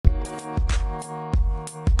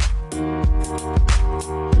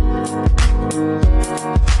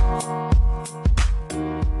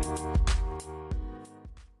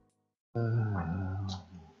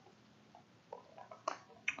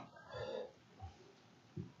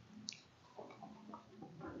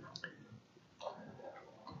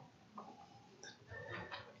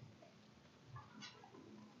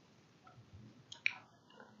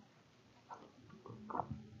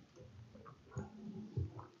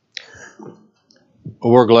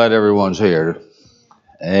Well, we're glad everyone's here.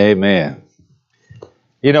 Amen.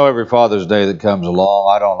 You know, every Father's Day that comes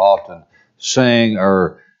along, I don't often sing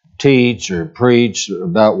or teach or preach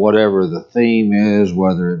about whatever the theme is,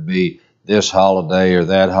 whether it be this holiday or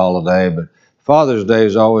that holiday, but Father's Day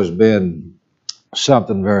has always been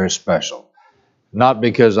something very special. Not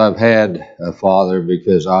because I've had a father,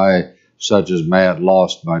 because I, such as Matt,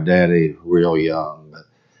 lost my daddy real young, but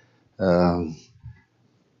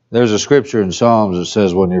there's a scripture in Psalms that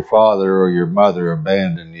says, when your father or your mother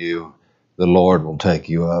abandon you, the Lord will take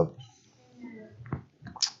you up.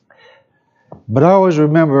 But I always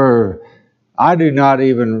remember, I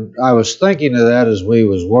was thinking of that as we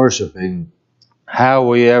was worshiping, how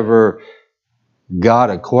we ever got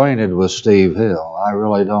acquainted with Steve Hill. I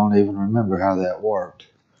really don't even remember how that worked.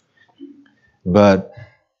 But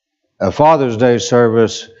a Father's Day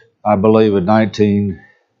service, I believe in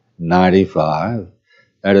 1995,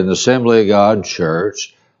 at an Assembly of God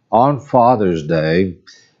church, on Father's Day,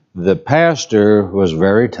 the pastor was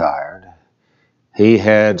very tired. He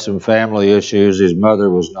had some family issues. His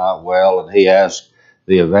mother was not well, and he asked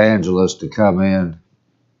the evangelist to come in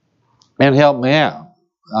and help me out.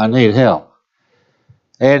 I need help.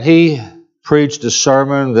 And he preached a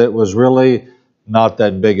sermon that was really not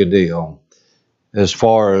that big a deal as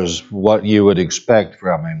far as what you would expect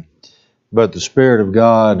from him. But the Spirit of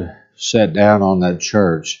God sat down on that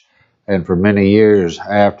church, and for many years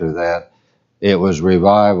after that, it was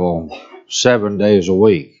revival 7 days a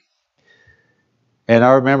week. And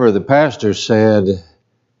I remember the pastor said,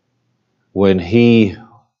 when he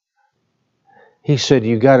said,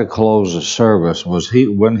 you got to close the service,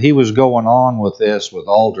 when he was going on with this, with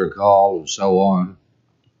altar call and so on,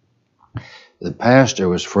 the pastor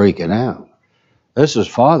was freaking out. This is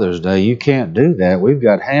Father's Day. You can't do that. We've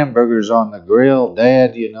got hamburgers on the grill.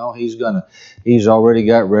 Dad, he's already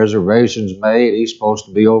got reservations made. He's supposed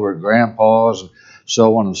to be over at Grandpa's and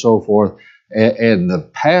so on and so forth. And the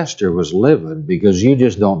pastor was livid because you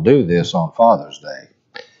just don't do this on Father's Day.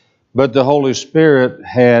 But the Holy Spirit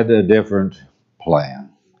had a different plan.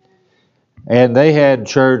 And they had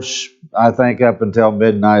church, I think, up until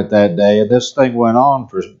midnight that day. And this thing went on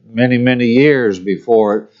for many, many years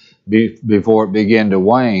before it began to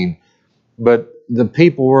wane. But the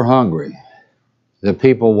people were hungry. The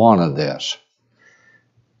people wanted this.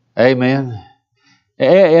 Amen.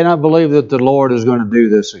 And I believe that the Lord is going to do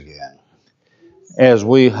this again. As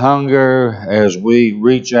we hunger, as we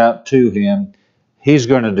reach out to Him, He's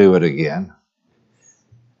going to do it again.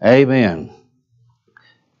 Amen.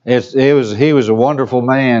 He was a wonderful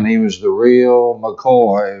man. He was the real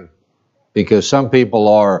McCoy, because some people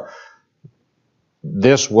are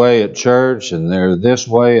this way at church, and they're this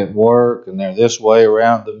way at work, and they're this way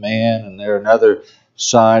around the men, and they're another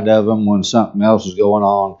side of them when something else is going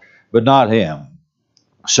on, but not him.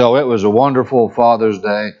 So it was a wonderful Father's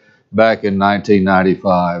Day back in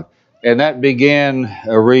 1995, and that began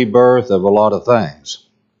a rebirth of a lot of things.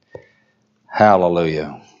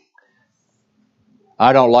 Hallelujah.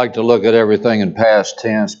 I don't like to look at everything in past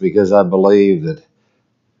tense, because I believe that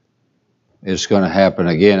it's going to happen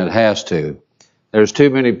again. It has to. There's too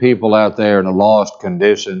many people out there in a lost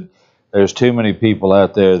condition. There's too many people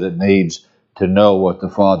out there that needs to know what the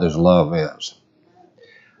Father's love is.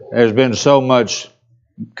 There's been so much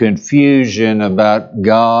confusion about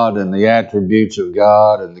God and the attributes of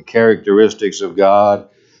God and the characteristics of God.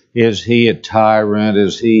 Is He a tyrant?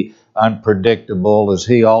 Is He unpredictable? Is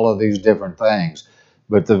He all of these different things?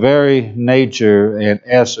 But the very nature and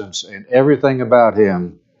essence and everything about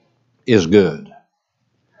Him is good.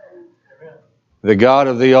 The God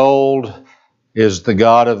of the old is the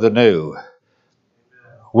God of the new.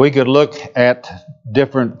 We could look at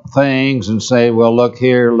different things and say, well, look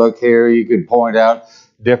here, look here. You could point out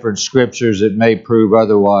different scriptures that may prove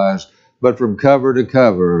otherwise. But from cover to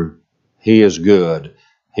cover, He is good.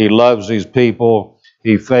 He loves His people.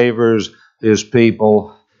 He favors His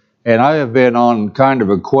people. And I have been on kind of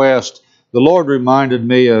a quest. The Lord reminded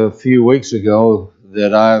me a few weeks ago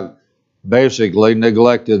that I've basically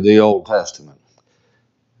neglected the Old Testament.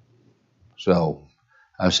 So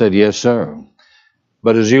I said, yes, sir.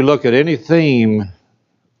 But as you look at any theme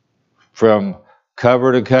from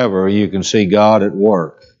cover to cover, you can see God at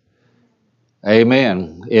work.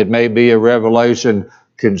 Amen. It may be a revelation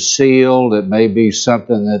concealed. It may be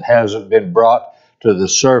something that hasn't been brought to the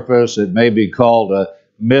surface. It may be called a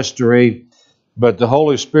mystery. But the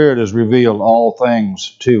Holy Spirit has revealed all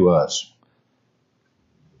things to us.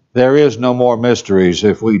 There is no more mysteries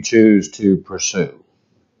if we choose to pursue.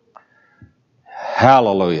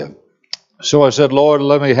 Hallelujah. So I said, Lord,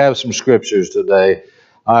 let me have some scriptures today.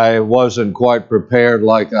 I wasn't quite prepared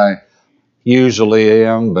like I usually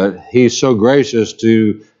am, but He's so gracious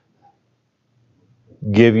to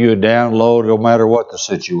give you a download no matter what the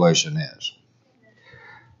situation is.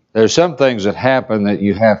 There's some things that happen that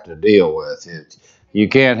you have to deal with. You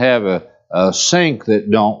can't have a sink that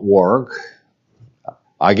don't work.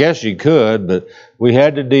 I guess you could, but we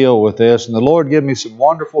had to deal with this. And the Lord gave me some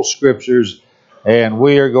wonderful scriptures, and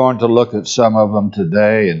we are going to look at some of them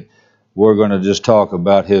today, and we're going to just talk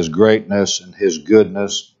about His greatness and His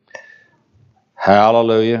goodness.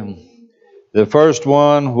 Hallelujah. The first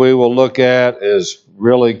one we will look at is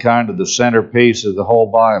really kind of the centerpiece of the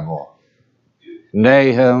whole Bible.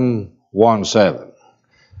 Nahum 1:7.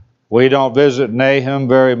 We don't visit Nahum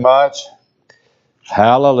very much.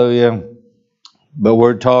 Hallelujah. But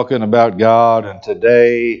we're talking about God, and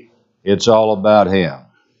today it's all about Him.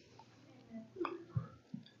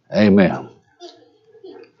 Amen.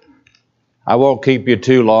 I won't keep you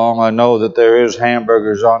too long. I know that there is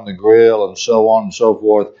hamburgers on the grill and so on and so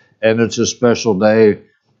forth, and it's a special day,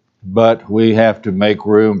 but we have to make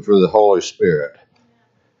room for the Holy Spirit.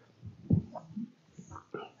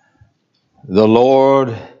 The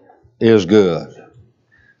Lord is good.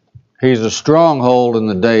 He's a stronghold in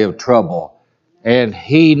the day of trouble, and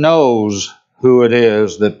He knows who it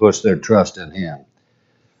is that puts their trust in Him.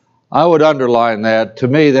 I would underline that. To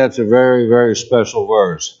me, that's a very, very special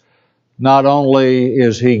verse. Not only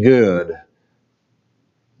is He good,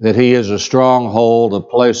 that He is a stronghold, a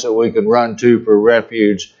place that we can run to for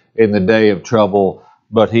refuge in the day of trouble,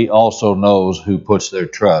 but He also knows who puts their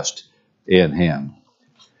trust in Him.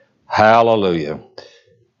 Hallelujah.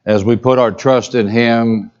 As we put our trust in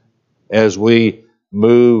Him, as we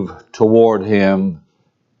move toward Him,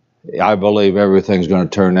 I believe everything's going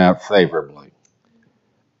to turn out favorably.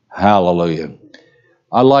 Hallelujah.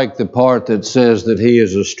 I like the part that says that He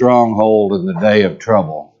is a stronghold in the day of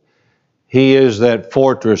trouble. He is that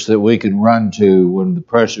fortress that we can run to when the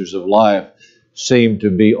pressures of life seem to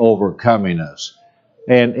be overcoming us.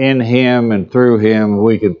 And in Him and through Him,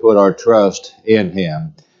 we can put our trust in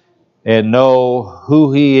Him and know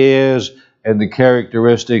who He is and the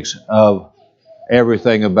characteristics of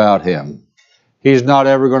everything about Him. He's not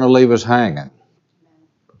ever going to leave us hanging.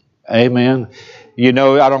 Amen. You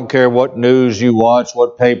know, I don't care what news you watch,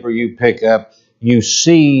 what paper you pick up, you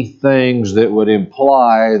see things that would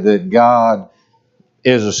imply that God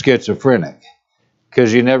is a schizophrenic,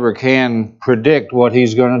 because you never can predict what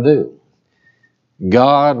He's going to do.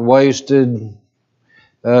 God wasted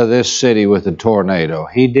this city with a tornado.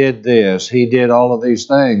 He did this. He did all of these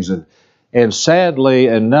things. And sadly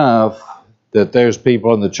enough, that there's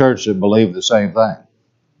people in the church that believe the same thing.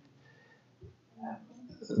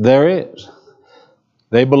 There is.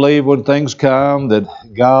 They believe when things come that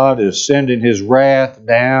God is sending His wrath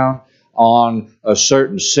down on a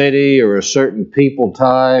certain city or a certain people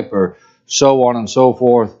type or so on and so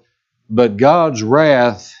forth. But God's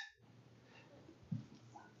wrath,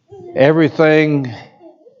 everything,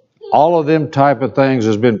 all of them type of things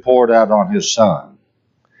has been poured out on His Son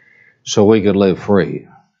so we could live free.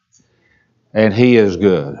 And He is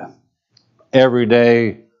good. Every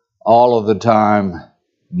day, all of the time,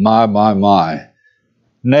 my.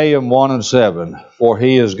 Nahum 1:7, for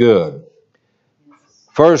He is good.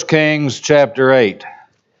 1 Kings chapter 8.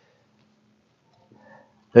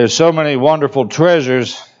 There's so many wonderful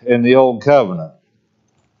treasures in the Old Covenant.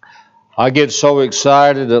 I get so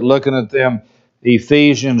excited at looking at them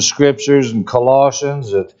Ephesians scriptures and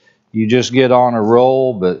Colossians that you just get on a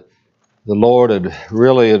roll, but the Lord had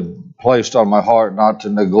placed on my heart not to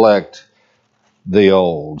neglect the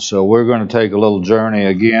Old. So we're going to take a little journey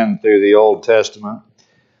again through the Old Testament.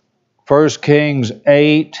 1 Kings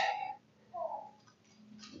 8.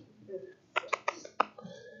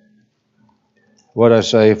 What'd I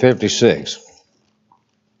say? 56.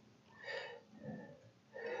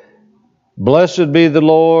 Blessed be the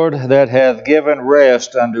Lord that hath given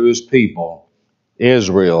rest unto His people,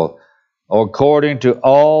 Israel, according to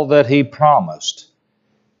all that He promised.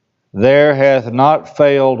 There hath not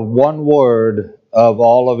failed one word of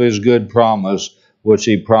all of His good promise, which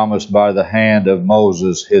He promised by the hand of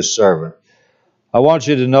Moses, His servant. I want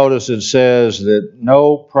you to notice it says that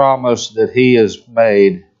no promise that He has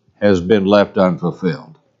made has been left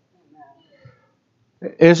unfulfilled.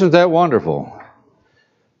 Isn't that wonderful?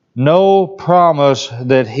 No promise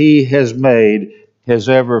that He has made has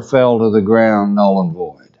ever fell to the ground null and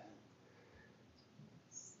void.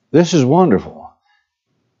 This is wonderful.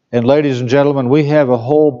 And ladies and gentlemen, we have a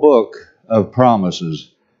whole book of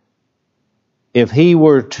promises. If He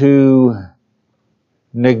were to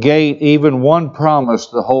negate even one promise,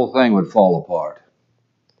 the whole thing would fall apart.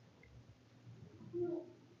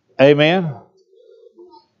 Amen?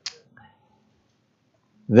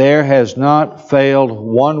 there has not failed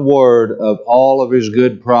one word of all of his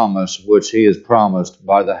good promise which he has promised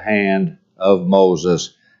by the hand of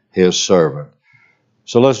Moses, his servant.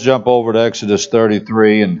 So let's jump over to Exodus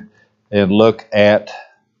 33 and look at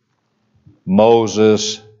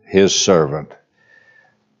Moses, his servant.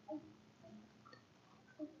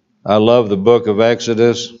 I love the book of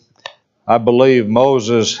Exodus. I believe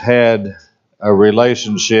Moses had a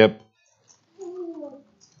relationship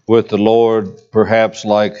with the Lord perhaps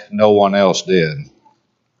like no one else did.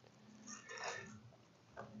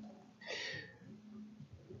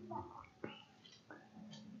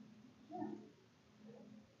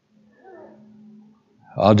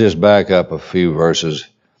 I'll just back up a few verses.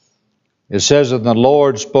 It says, "And the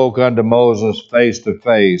Lord spoke unto Moses face to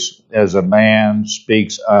face, as a man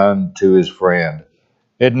speaks unto his friend."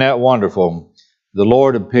 Isn't that wonderful? The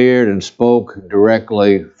Lord appeared and spoke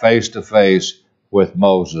directly, face to face, with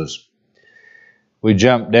Moses. We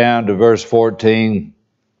jump down to verse 14,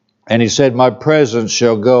 and he said, "My presence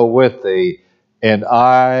shall go with thee, and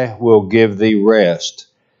I will give thee rest."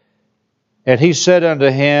 And he said unto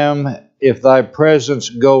him, "If thy presence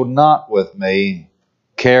go not with me,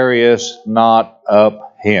 carry us not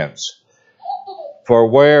up hence. For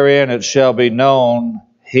wherein it shall be known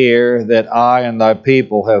here that I and thy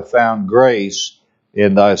people have found grace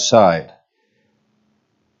in thy sight.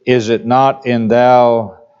 Is it not in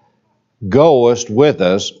thou goest with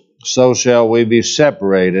us, so shall we be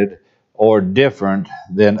separated or different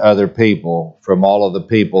than other people from all of the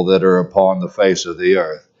people that are upon the face of the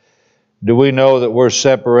earth." Do we know that we're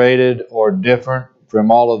separated or different from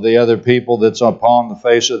all of the other people that's upon the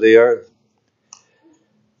face of the earth?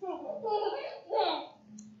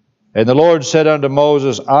 And the Lord said unto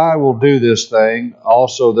Moses, "I will do this thing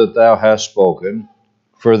also that thou hast spoken,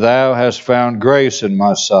 for thou hast found grace in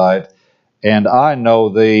my sight, and I know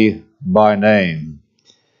thee by name."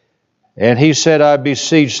 And he said, "I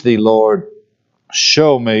beseech thee, Lord,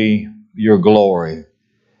 show me your glory."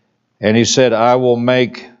 And he said, "I will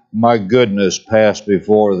make my goodness pass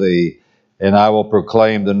before thee, and I will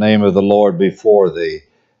proclaim the name of the Lord before thee,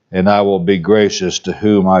 and I will be gracious to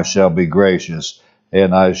whom I shall be gracious,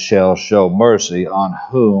 and I shall show mercy on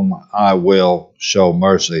whom I will show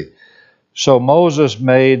mercy." So Moses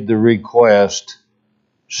made the request,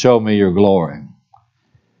 "Show me your glory."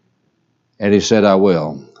 And he said, "I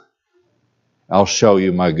will. I'll show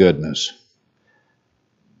you my goodness."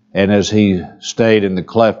 And as he stayed in the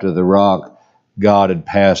cleft of the rock, God had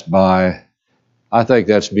passed by. I think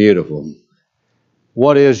that's beautiful.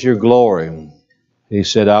 "What is your glory?" He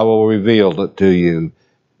said, "I will reveal it to you.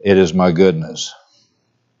 It is my goodness."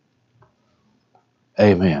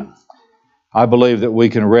 Amen. I believe that we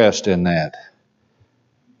can rest in that.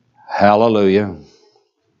 Hallelujah.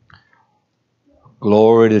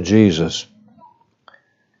 Glory to Jesus.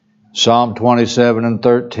 Psalm 27 and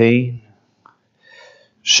 13.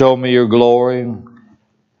 "Show me your glory."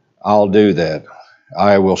 I'll do that.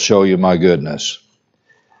 I will show you my goodness.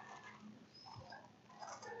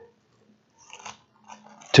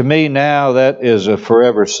 To me now, that is a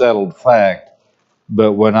forever settled fact.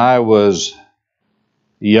 But when I was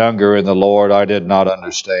younger in the Lord, I did not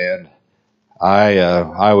understand.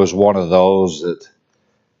 I was one of those that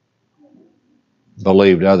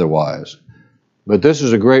believed otherwise. But this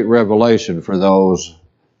is a great revelation for those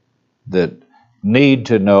that need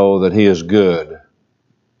to know that He is good,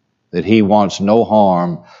 that He wants no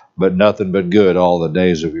harm, but nothing but good all the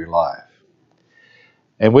days of your life.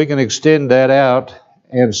 And we can extend that out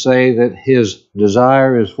and say that His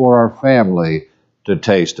desire is for our family to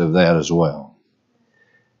taste of that as well.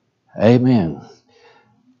 Amen.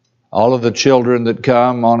 All of the children that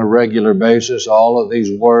come on a regular basis, all of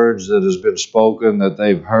these words that has been spoken that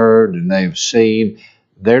they've heard and they've seen,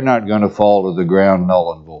 they're not going to fall to the ground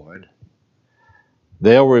null and void.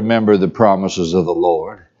 They'll remember the promises of the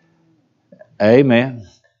Lord. Amen.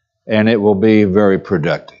 And it will be very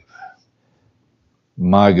productive.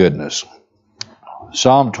 My goodness.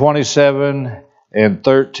 Psalm 27 and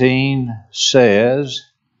 13 says,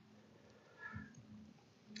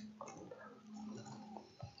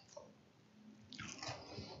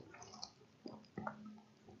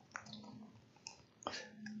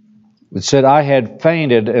 it said, "I had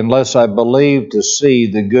fainted unless I believed to see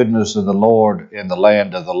the goodness of the Lord in the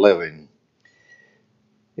land of the living."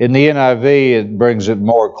 In the NIV, it brings it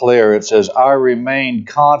more clear. It says, "I remain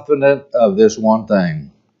confident of this one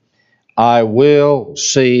thing. I will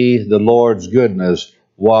see the Lord's goodness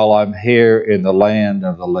while I'm here in the land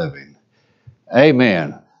of the living."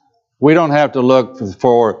 Amen. We don't have to look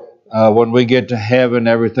for when we get to heaven,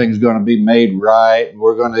 everything's going to be made right.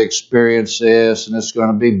 We're going to experience this, and it's going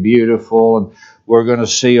to be beautiful. And we're going to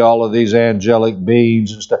see all of these angelic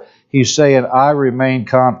beings and stuff. He's saying, I remain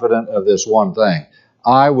confident of this one thing.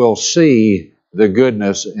 I will see the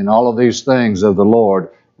goodness in all of these things of the Lord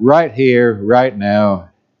right here, right now,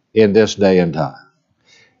 in this day and time,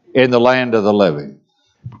 in the land of the living.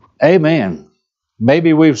 Amen.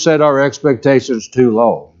 Maybe we've set our expectations too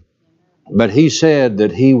low, but He said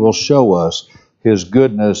that He will show us His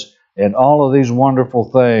goodness and all of these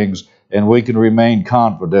wonderful things, and we can remain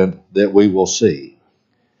confident that we will see.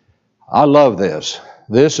 I love this.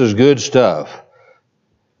 This is good stuff.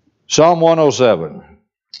 Psalm 107.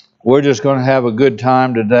 We're just going to have a good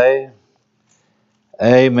time today.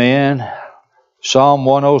 Amen. Psalm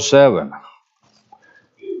 107.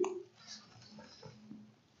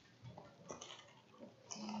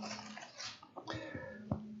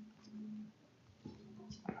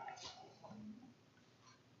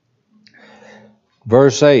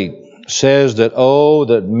 Verse 8 says that, oh,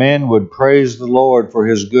 that men would praise the Lord for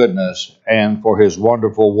His goodness and for His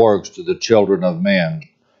wonderful works to the children of men.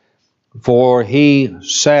 For He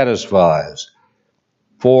satisfies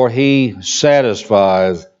the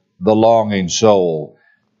longing soul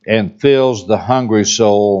and fills the hungry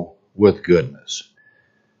soul with goodness.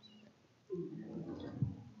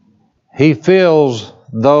 He fills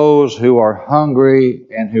those who are hungry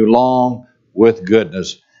and who long with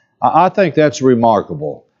goodness. I think that's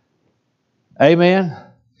remarkable. Amen.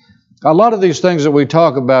 A lot of these things that we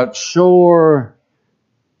talk about sure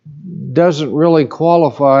doesn't really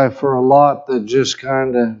qualify for a lot that just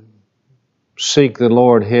kind of seek the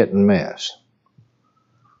Lord hit and miss.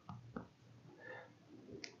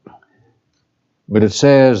 But it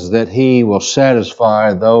says that He will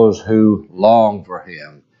satisfy those who long for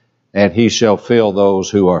Him, and He shall fill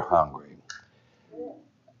those who are hungry.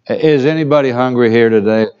 Is anybody hungry here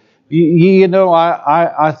today? You know,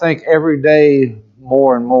 I think every day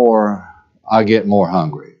more and more I get more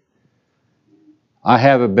hungry. I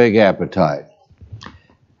have a big appetite.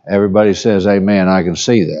 Everybody says amen. I can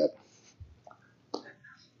see that.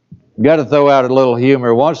 Got to throw out a little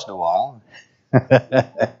humor once in a while.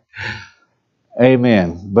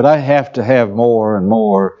 Amen. But I have to have more and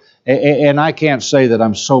more. And I can't say that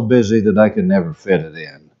I'm so busy that I can never fit it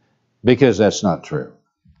in, because that's not true.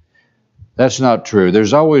 That's not true.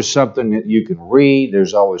 There's always something that you can read.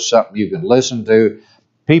 There's always something you can listen to.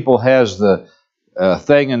 People has the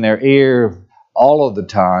thing in their ear all of the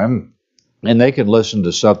time, and they can listen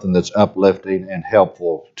to something that's uplifting and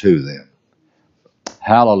helpful to them.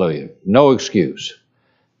 Hallelujah. No excuse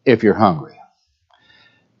if you're hungry.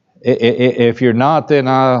 If you're not, then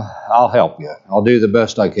I'll help you. I'll do the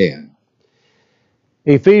best I can.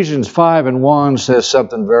 Ephesians 5:1 says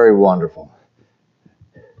something very wonderful.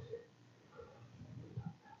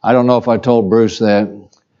 I don't know if I told Bruce that.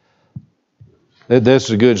 This is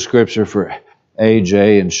a good scripture for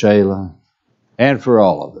AJ and Shayla and for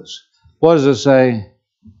all of us. What does it say?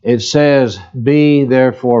 It says, be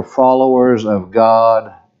therefore followers of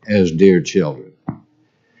God as dear children.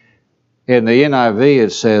 In the NIV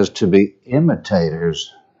it says to be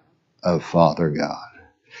imitators of Father God.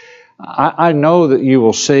 I know that you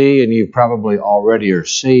will see, and you probably already are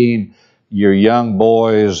seeing, your young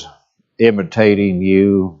boys imitating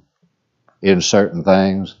you in certain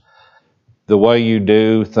things. The way you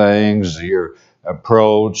do things, your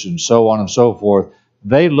approach, and so on and so forth.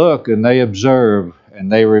 They look and they observe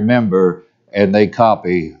and they remember and they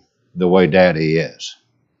copy the way Daddy is.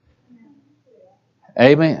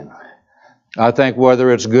 Amen. I think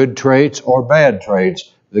whether it's good traits or bad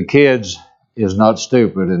traits, the kids is not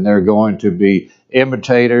stupid, and they're going to be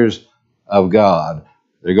imitators of God.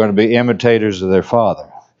 They're going to be imitators of their Father.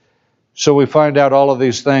 So we find out all of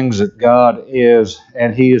these things that God is,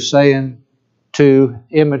 and He is saying to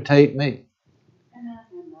imitate me.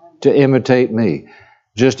 To imitate me.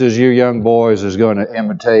 Just as your young boys is going to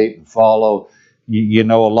imitate and follow. You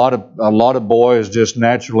know, a lot of boys just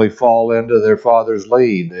naturally fall into their father's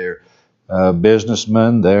lead. They're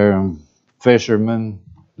businessmen, they're fishermen,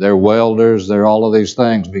 they're welders, they're all of these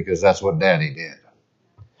things because that's what Daddy did.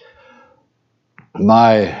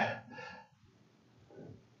 My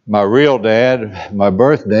real dad, my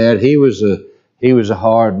birth dad, he was a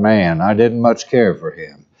hard man. I didn't much care for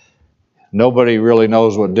him. Nobody really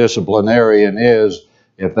knows what disciplinarian is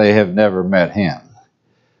if they have never met him.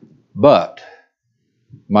 But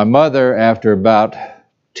my mother, after about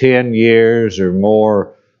 10 years or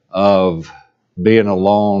more of being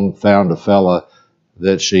alone, found a fella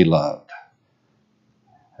that she loved.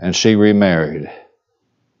 And she remarried.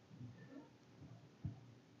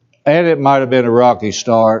 And it might have been a rocky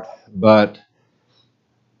start, but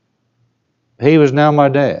he was now my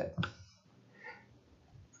dad.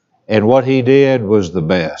 And what he did was the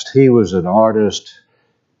best. He was an artist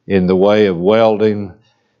in the way of welding.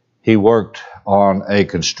 He worked on a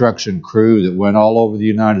construction crew that went all over the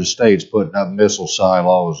United States putting up missile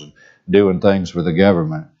silos and doing things for the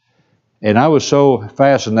government. And I was so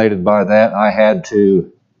fascinated by that, I had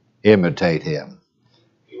to imitate him.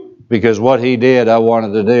 Because what he did, I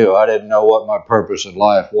wanted to do. I didn't know what my purpose in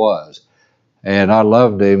life was. And I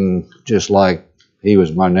loved him just like he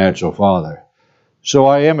was my natural father. So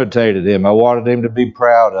I imitated him. I wanted him to be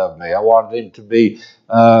proud of me. I wanted him to be,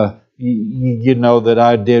 that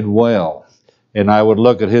I did well. And I would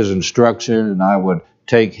look at his instruction and I would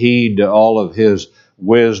take heed to all of his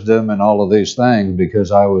wisdom and all of these things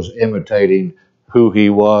because I was imitating who he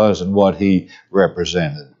was and what he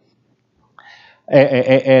represented.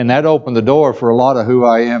 And that opened the door for a lot of who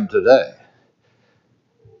I am today.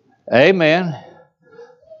 Amen.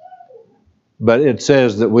 But it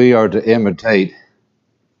says that we are to imitate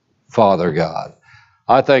Father God.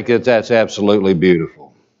 I think that that's absolutely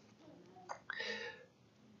beautiful.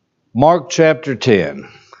 Mark chapter 10.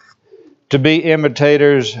 To be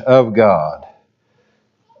imitators of God.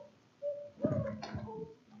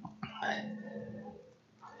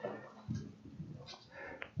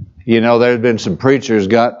 You know, there have been some preachers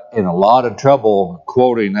got in a lot of trouble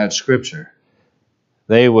quoting that scripture.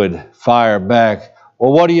 They would fire back,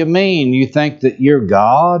 well, what do you mean? You think that you're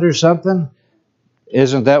God or something?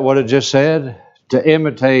 Isn't that what it just said? To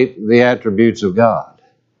imitate the attributes of God.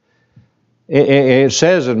 It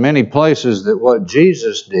says in many places that what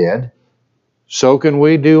Jesus did, so can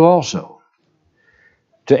we do also.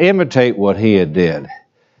 To imitate what he had did.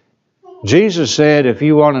 Jesus said, if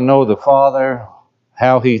you want to know the Father,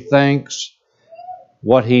 how he thinks,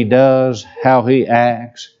 what he does, how he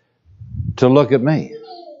acts, to look at me.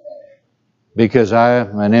 Because I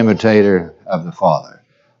am an imitator of the Father.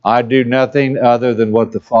 I do nothing other than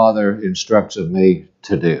what the Father instructs of me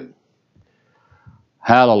to do.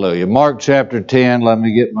 Hallelujah. Mark chapter 10, let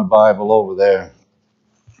me get my Bible over there.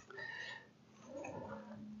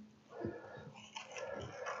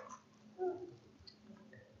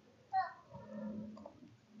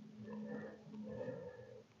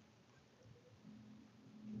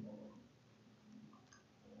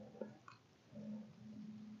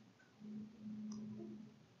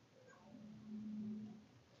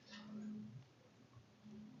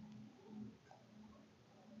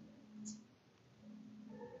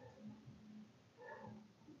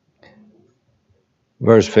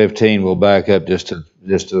 Verse 15, we'll back up just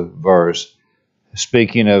a verse.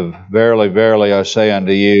 Speaking of, verily, verily, I say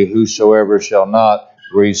unto you, whosoever shall not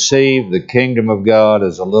receive the kingdom of God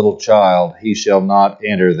as a little child, he shall not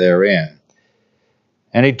enter therein.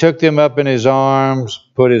 And he took them up in his arms,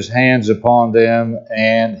 put his hands upon them,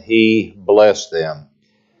 and he blessed them.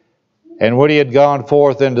 And when he had gone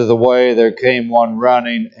forth into the way, there came one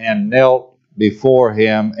running and knelt before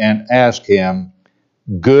him and asked him,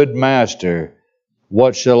 Good master,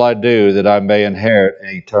 what shall I do that I may inherit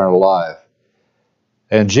eternal life?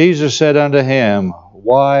 And Jesus said unto him,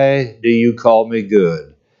 Why do you call me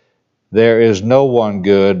good? There is no one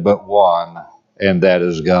good but one, and that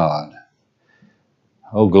is God.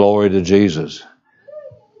 Oh, glory to Jesus.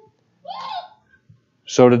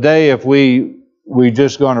 So today, if we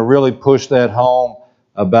just going to really push that home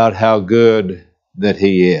about how good that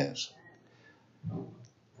he is.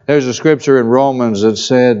 There's a scripture in Romans that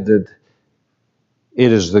said that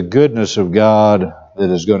it is the goodness of God that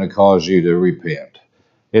is going to cause you to repent.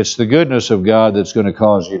 It's the goodness of God that's going to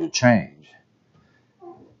cause you to change.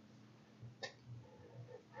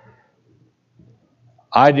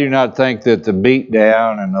 I do not think that the beat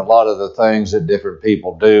down and a lot of the things that different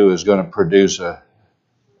people do is going to produce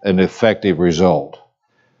an effective result.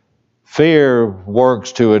 Fear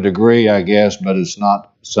works to a degree, I guess, but it's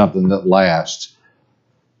not something that lasts.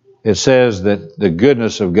 It says that the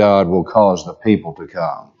goodness of God will cause the people to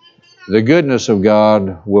come. The goodness of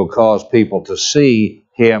God will cause people to see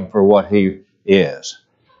him for what he is.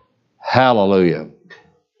 Hallelujah.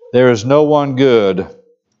 There is no one good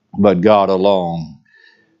but God alone.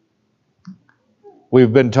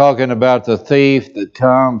 We've been talking about the thief that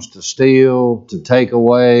comes to steal, to take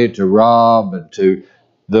away, to rob, and to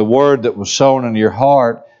the word that was sown in your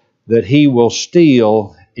heart that he will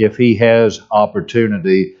steal if he has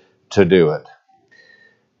opportunity to do it.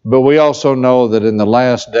 But we also know that in the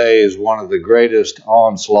last days, one of the greatest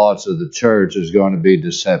onslaughts of the church is going to be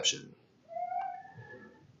deception.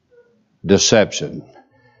 Deception.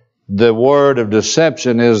 The word of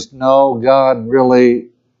deception is, no, God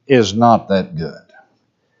really is not that good.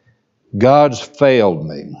 God's failed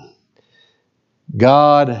me.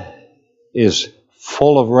 God is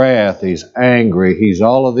full of wrath, he's angry, he's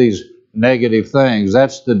all of these negative things.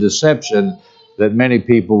 That's the deception that many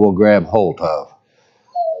people will grab hold of.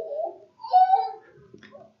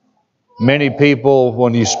 Many people,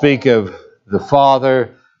 when you speak of the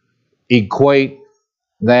Father, equate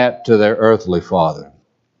that to their earthly father.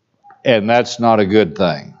 And that's not a good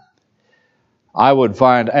thing. I would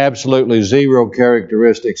find absolutely zero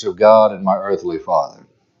characteristics of God in my earthly father.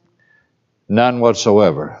 None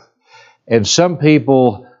whatsoever. And some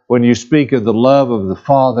people, when you speak of the love of the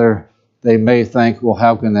Father, they may think, well,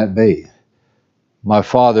 how can that be? My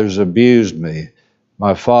father's abused me.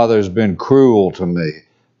 My father's been cruel to me.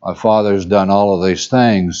 My father's done all of these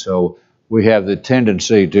things. So we have the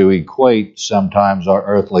tendency to equate sometimes our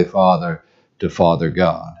earthly father to Father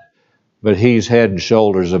God. But he's head and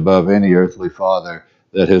shoulders above any earthly father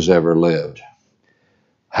that has ever lived.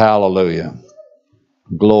 Hallelujah.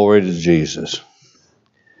 Glory to Jesus.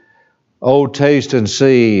 Oh, taste and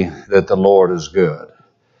see that the Lord is good.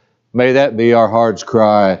 May that be our heart's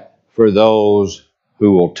cry for those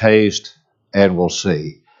who will taste and will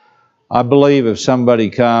see. I believe if somebody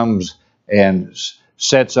comes and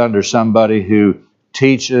sits under somebody who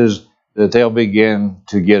teaches, that they'll begin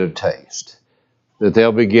to get a taste. That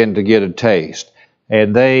they'll begin to get a taste.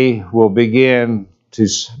 And they will begin to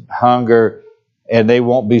hunger, and they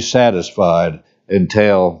won't be satisfied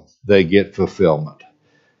until they get fulfillment.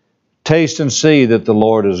 Taste and see that the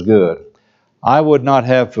Lord is good. I would not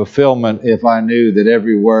have fulfillment if I knew that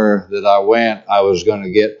everywhere that I went, I was going to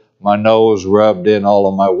get my nose rubbed in all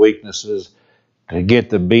of my weaknesses, to get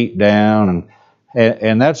the beat down.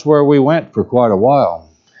 And that's where we went for quite a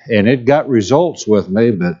while. And it got results with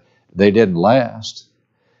me, but they didn't last.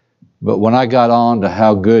 But when I got on to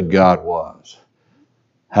how good God was,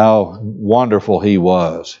 how wonderful He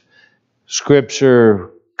was,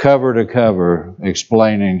 Scripture cover to cover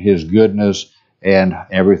explaining His goodness and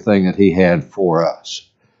everything that He had for us.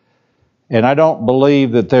 And I don't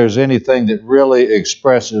believe that there's anything that really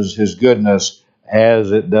expresses His goodness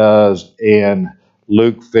as it does in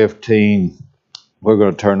Luke 15. We're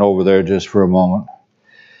going to turn over there just for a moment.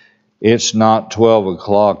 It's not 12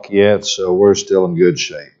 o'clock yet, so we're still in good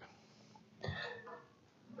shape.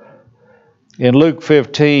 In Luke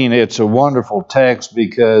 15, it's a wonderful text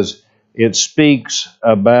because it speaks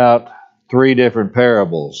about three different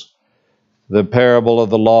parables. The parable of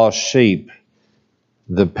the lost sheep,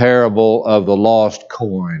 the parable of the lost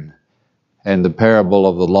coin, and the parable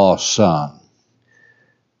of the lost son.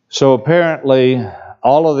 So apparently,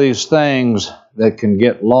 all of these things that can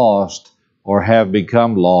get lost or have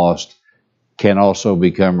become lost can also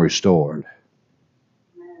become restored.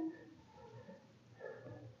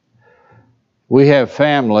 We have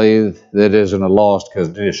family that is in a lost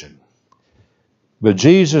condition. But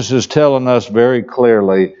Jesus is telling us very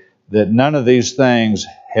clearly that none of these things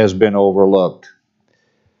has been overlooked.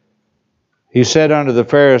 He said unto the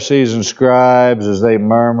Pharisees and scribes as they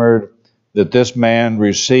murmured that this man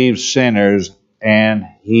receives sinners and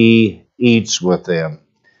he eats with them.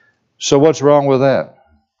 So what's wrong with that?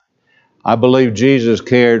 I believe Jesus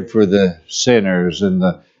cared for the sinners and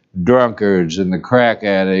the drunkards and the crack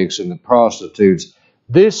addicts and the prostitutes.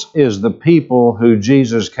 This is the people who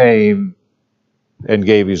Jesus came and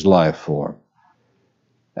gave His life for.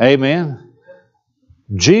 Amen.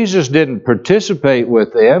 Jesus didn't participate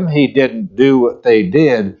with them. He didn't do what they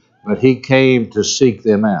did, but He came to seek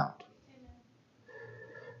them out.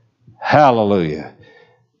 Hallelujah.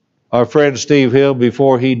 Our friend Steve Hill,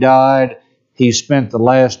 before he died, he spent the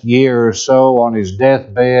last year or so on his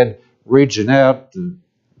deathbed reaching out to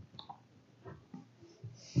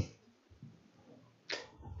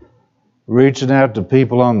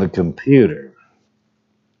people on the computer.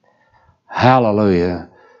 Hallelujah.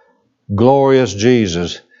 Glorious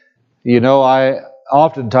Jesus. You know,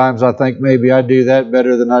 oftentimes I think maybe I do that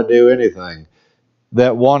better than I do anything.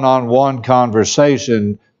 That one-on-one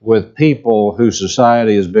conversation with people whose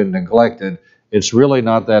society has been neglected, it's really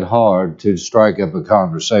not that hard to strike up a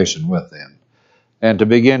conversation with them. And to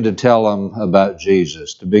begin to tell them about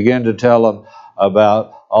Jesus, to begin to tell them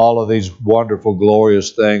about all of these wonderful,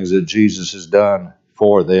 glorious things that Jesus has done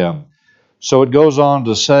for them. So it goes on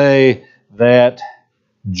to say that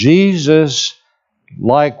Jesus,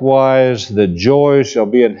 likewise, the joy shall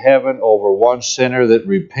be in heaven over one sinner that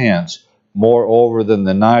repents, moreover than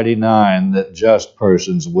the 99 that just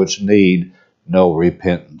persons which need no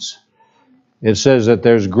repentance. It says that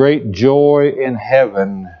there's great joy in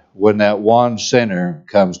heaven when that one sinner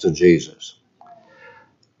comes to Jesus.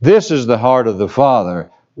 This is the heart of the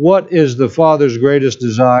Father. What is the Father's greatest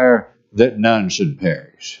desire? That none should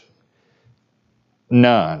perish.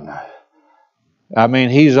 None. I mean,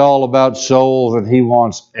 he's all about souls and he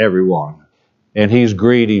wants everyone. And he's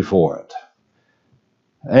greedy for it.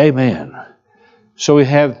 Amen. So we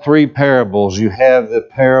have three parables. You have the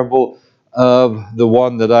parable of the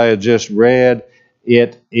one that I had just read.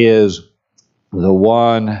 It is the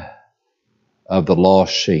one of the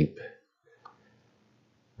lost sheep.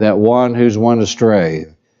 That one who's went astray.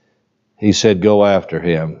 He said, go after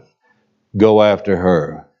him. Go after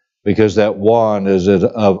her. Because that one is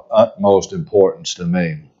of utmost importance to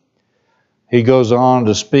me. He goes on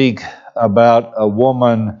to speak about a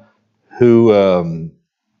woman who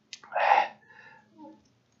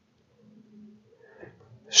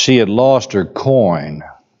she had lost her coin.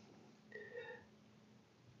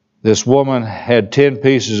 This woman had 10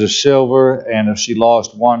 pieces of silver, and if she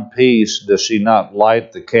lost one piece, does she not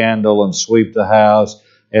light the candle and sweep the house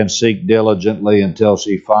and seek diligently until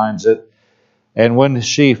she finds it? And when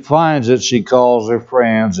she finds it, she calls her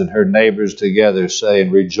friends and her neighbors together,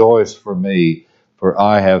 saying, rejoice for me, for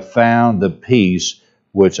I have found the piece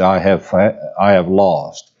which I have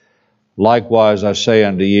lost. Likewise, I say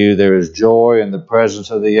unto you, there is joy in the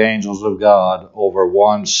presence of the angels of God over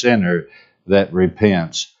one sinner that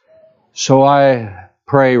repents. So I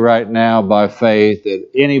pray right now by faith that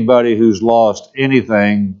anybody who's lost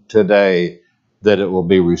anything today, that it will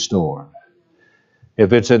be restored.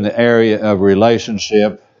 If it's in the area of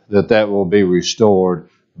relationship, that will be restored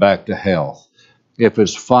back to health. If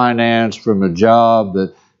it's finance from a job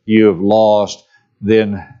that you have lost,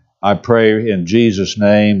 then I pray in Jesus'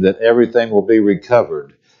 name that everything will be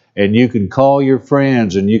recovered. And you can call your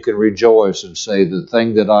friends and you can rejoice and say, the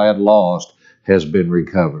thing that I had lost has been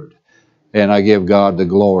recovered. And I give God the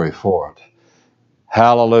glory for it.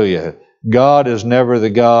 Hallelujah. God is never the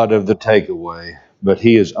God of the takeaway, but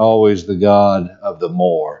he is always the God of the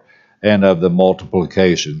more and of the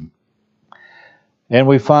multiplication. And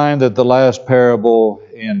we find that the last parable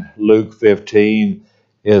in Luke 15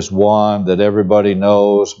 is one that everybody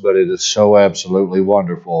knows, but it is so absolutely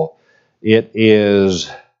wonderful. It is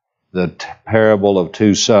the parable of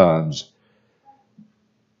two sons.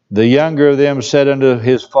 The younger of them said unto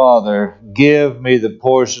his father, give me the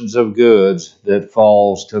portions of goods that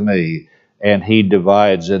falls to me, and he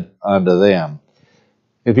divides it unto them.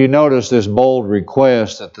 If you notice this bold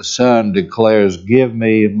request that the son declares, give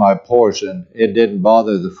me my portion, it didn't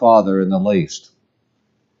bother the father in the least.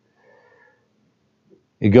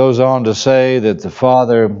 It goes on to say that the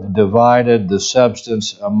father divided the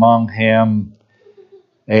substance among him,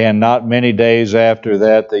 and not many days after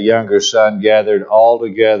that, the younger son gathered all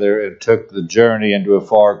together and took the journey into a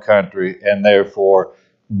far country, and therefore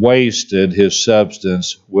wasted his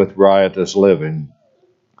substance with riotous living.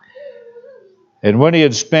 And when he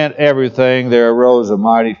had spent everything, there arose a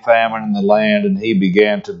mighty famine in the land, and he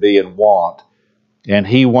began to be in want. And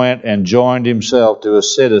he went and joined himself to a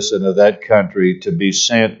citizen of that country to be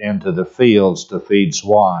sent into the fields to feed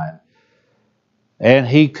swine. And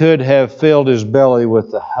he could have filled his belly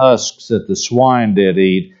with the husks that the swine did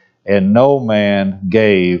eat, and no man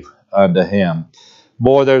gave unto him.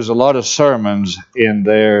 Boy, there's a lot of sermons in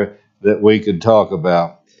there that we could talk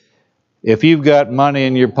about. If you've got money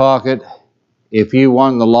in your pocket, if you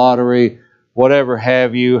won the lottery, whatever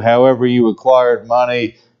have you, however you acquired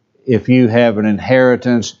money, if you have an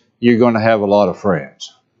inheritance, you're going to have a lot of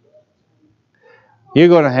friends. You're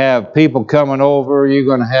going to have people coming over. You're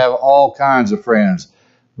going to have all kinds of friends.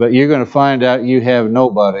 But you're going to find out you have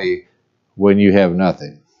nobody when you have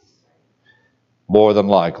nothing. More than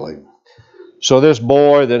likely. So this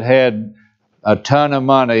boy that had a ton of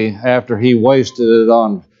money, after he wasted it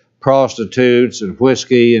on prostitutes and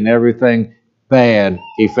whiskey and everything bad,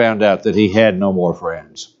 he found out that he had no more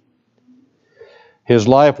friends. His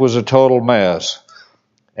life was a total mess.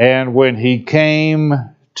 And when he came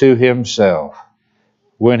to himself,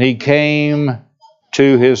 when he came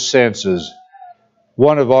to his senses,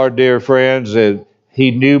 one of our dear friends,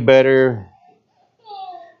 he knew better.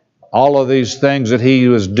 All of these things that he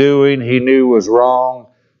was doing, he knew was wrong.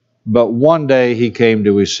 But one day he came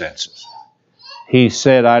to his senses. He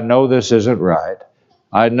said, I know this isn't right.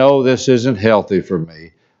 I know this isn't healthy for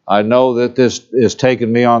me. I know that this is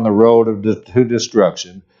taking me on the road to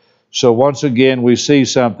destruction. So once again, we see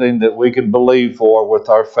something that we can believe for with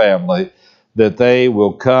our family, that they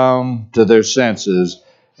will come to their senses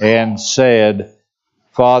and said,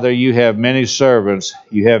 Father, you have many servants,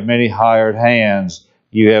 you have many hired hands,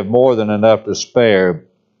 you have more than enough to spare,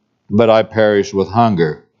 but I perish with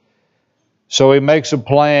hunger. So he makes a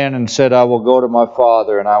plan and said, I will go to my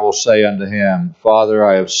father, and I will say unto him, Father,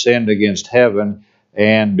 I have sinned against heaven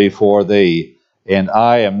and before thee, and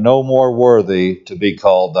I am no more worthy to be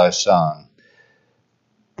called thy son.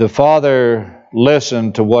 The father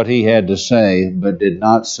listened to what he had to say, but did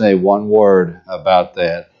not say one word about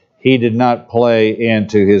that. He did not play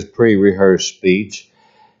into his pre-rehearsed speech.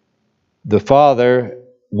 The father,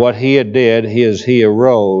 what he had did is he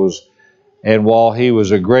arose, and while he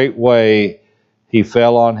was a great way, he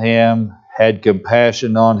fell on him, had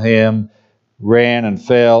compassion on him, ran and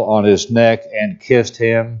fell on his neck and kissed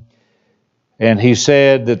him. And he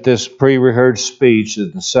said that this pre-rehearsed speech,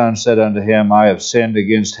 that the son said unto him, I have sinned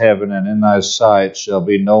against heaven, and in thy sight shall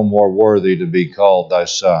be no more worthy to be called thy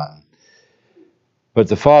son. But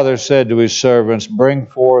the father said to his servants, bring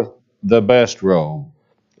forth the best robe,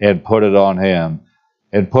 and put it on him,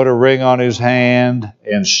 and put a ring on his hand,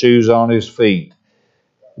 and shoes on his feet.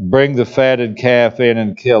 Bring the fatted calf in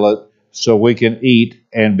and kill it, so we can eat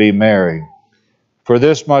and be merry. For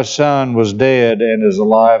this my son was dead and is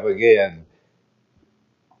alive again.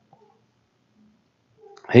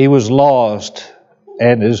 He was lost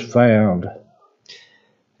and is found.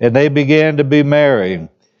 And they began to be merry.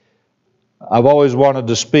 I've always wanted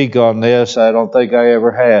to speak on this. I don't think I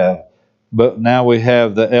ever have. But now we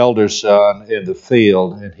have the elder son in the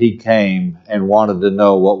field, and he came and wanted to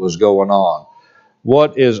know what was going on.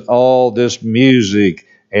 What is all this music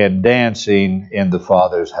and dancing in the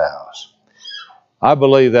Father's house? I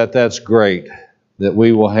believe that that's great, that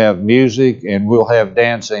we will have music and we'll have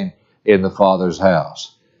dancing in the Father's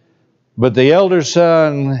house. But the elder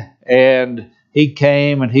son, and he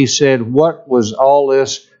came and he said, what was all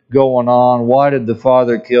this going on? Why did the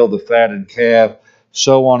father kill the fatted calf?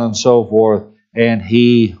 So on and so forth. And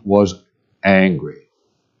he was angry.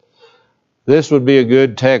 This would be a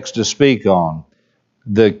good text to speak on.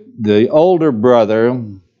 The older brother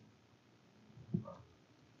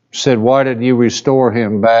said, why did you restore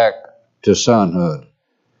him back to sonhood?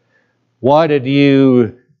 Why did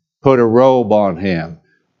you put a robe on him?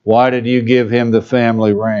 Why did you give him the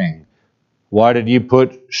family ring? Why did you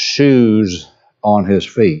put shoes on his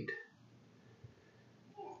feet?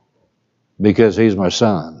 Because he's my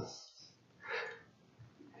son.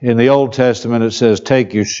 In the Old Testament it says,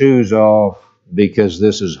 take your shoes off because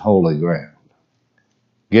this is holy ground.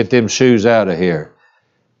 Get them shoes out of here.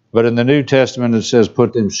 But in the New Testament it says,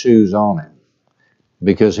 put them shoes on him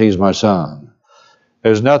because he's my son.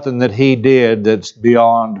 There's nothing that he did that's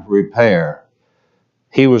beyond repair.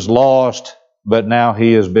 He was lost, but now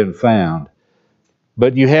he has been found.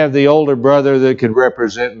 But you have the older brother that could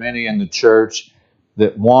represent many in the church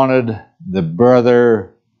that wanted the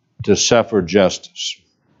brother to suffer justice.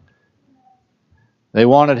 They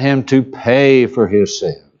wanted him to pay for his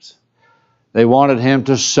sins. They wanted him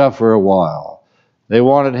to suffer a while. They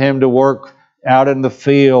wanted him to work out in the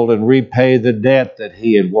field and repay the debt that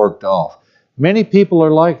he had worked off. Many people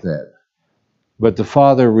are like that. But the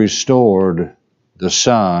Father restored the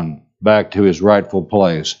Son back to his rightful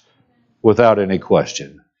place without any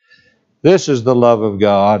question. This is the love of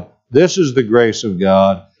God. This is the grace of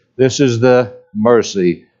God. This is the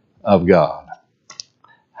mercy of God.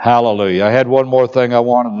 Hallelujah. I had one more thing I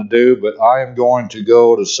wanted to do, but I am going to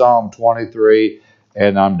go to Psalm 23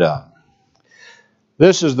 and I'm done.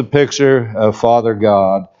 This is the picture of Father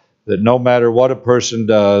God, that no matter what a person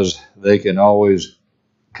does, they can always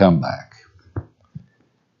come back.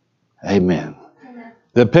 Amen.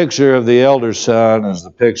 The picture of the elder son is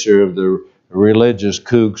the picture of the religious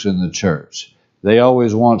kooks in the church. They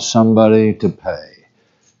always want somebody to pay.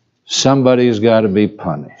 Somebody's got to be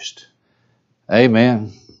punished.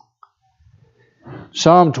 Amen.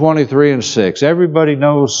 Psalm 23 and 6. Everybody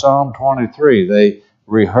knows Psalm 23. They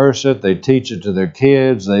rehearse it. They teach it to their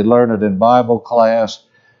kids. They learn it in Bible class.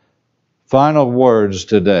 Final words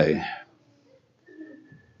today.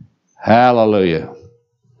 Hallelujah.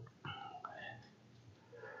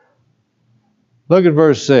 Look at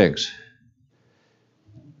verse 6.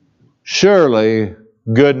 Surely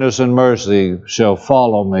goodness and mercy shall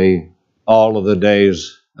follow me all of the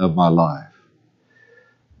days of my life.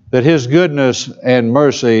 That his goodness and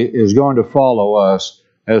mercy is going to follow us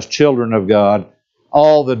as children of God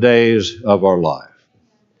all the days of our life.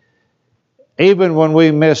 Even when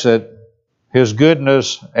we miss it, his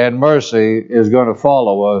goodness and mercy is going to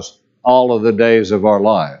follow us all of the days of our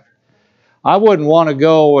life. I wouldn't want to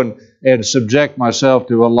go and subject myself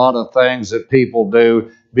to a lot of things that people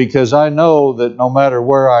do, because I know that no matter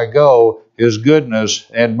where I go, his goodness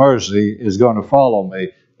and mercy is going to follow me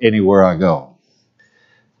anywhere I go.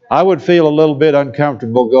 I would feel a little bit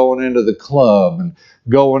uncomfortable going into the club and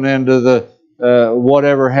going into the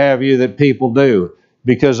whatever have you that people do,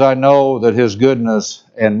 because I know that his goodness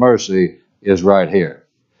and mercy is right here.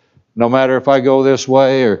 No matter if I go this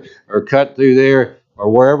way or cut through there or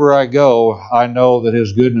wherever I go, I know that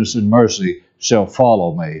his goodness and mercy shall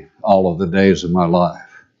follow me all of the days of my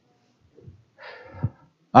life.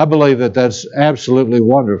 I believe that that's absolutely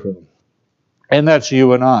wonderful. And that's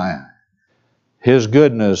you and I. His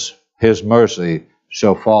goodness, His mercy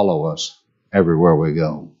shall follow us everywhere we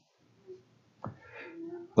go.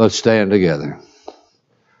 Let's stand together.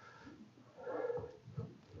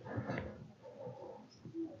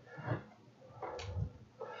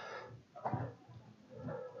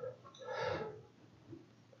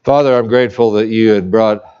 Father, I'm grateful that you had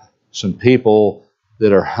brought some people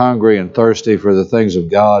that are hungry and thirsty for the things of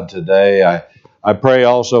God today. I pray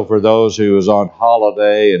also for those who is on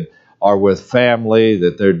holiday and are with family,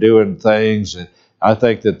 that they're doing things. And I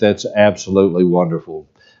think that that's absolutely wonderful.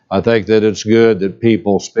 I think that it's good that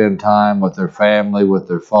people spend time with their family, with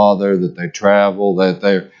their father, that they travel, that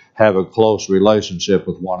they have a close relationship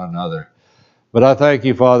with one another. But I thank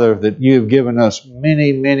you, Father, that you've given us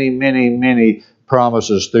many, many, many, many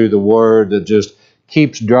promises through the Word that just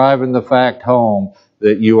keeps driving the fact home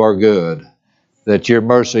that you are good, that your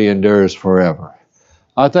mercy endures forever.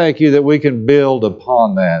 I thank you that we can build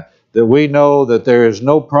upon that we know that there is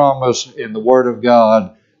no promise in the Word of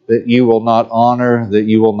God that you will not honor, that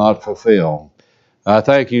you will not fulfill. I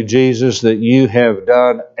thank you, Jesus, that you have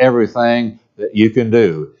done everything that you can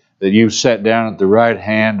do, that you've sat down at the right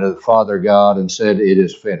hand of Father God and said, it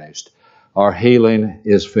is finished. Our healing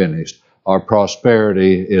is finished. Our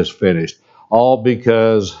prosperity is finished. All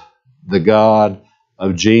because the God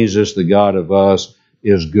of Jesus, the God of us,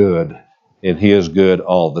 is good, and He is good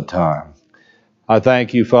all the time. I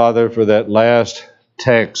thank you, Father, for that last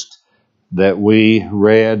text that we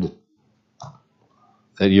read,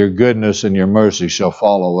 that your goodness and your mercy shall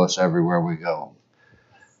follow us everywhere we go.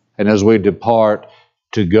 And as we depart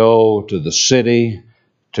to go to the city,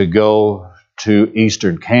 to go to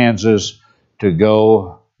eastern Kansas, to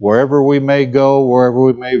go wherever we may go, wherever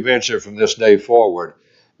we may venture from this day forward,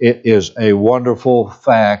 it is a wonderful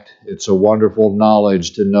fact. It's a wonderful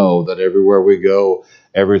knowledge to know that everywhere we go,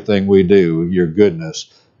 everything we do, your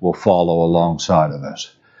goodness will follow alongside of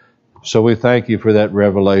us. So we thank you for that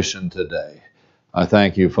revelation today. I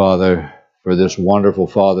thank you, Father, for this wonderful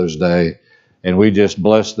Father's Day, and we just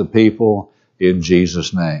bless the people in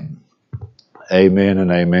Jesus' name. Amen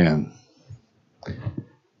and amen. I do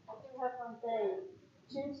have one thing.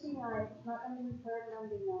 Tuesday night, not only third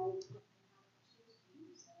Monday night, Tuesday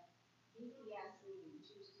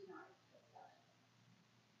night.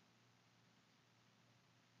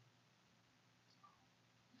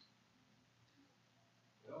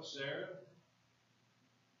 Well, Sarah,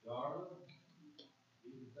 darling, you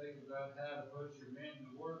can think about how to put your men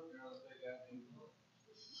to work now that they got new clothes.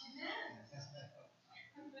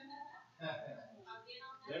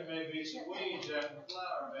 There may be some weeds out in the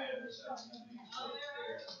flower bed or something that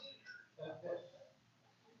need to take care of.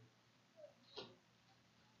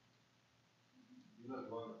 You look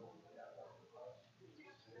wonderful.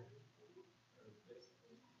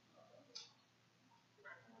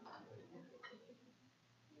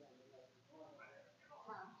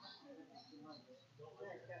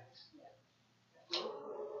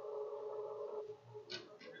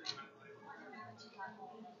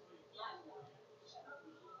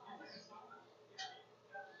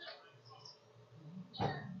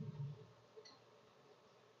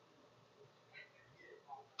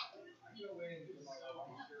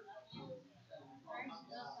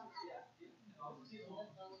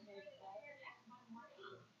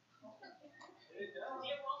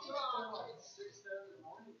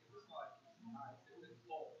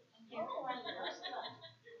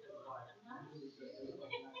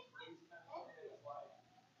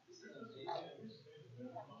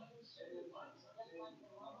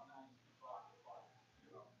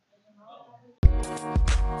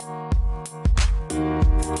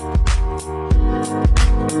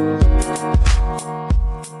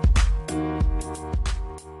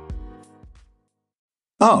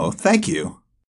 Oh, thank you.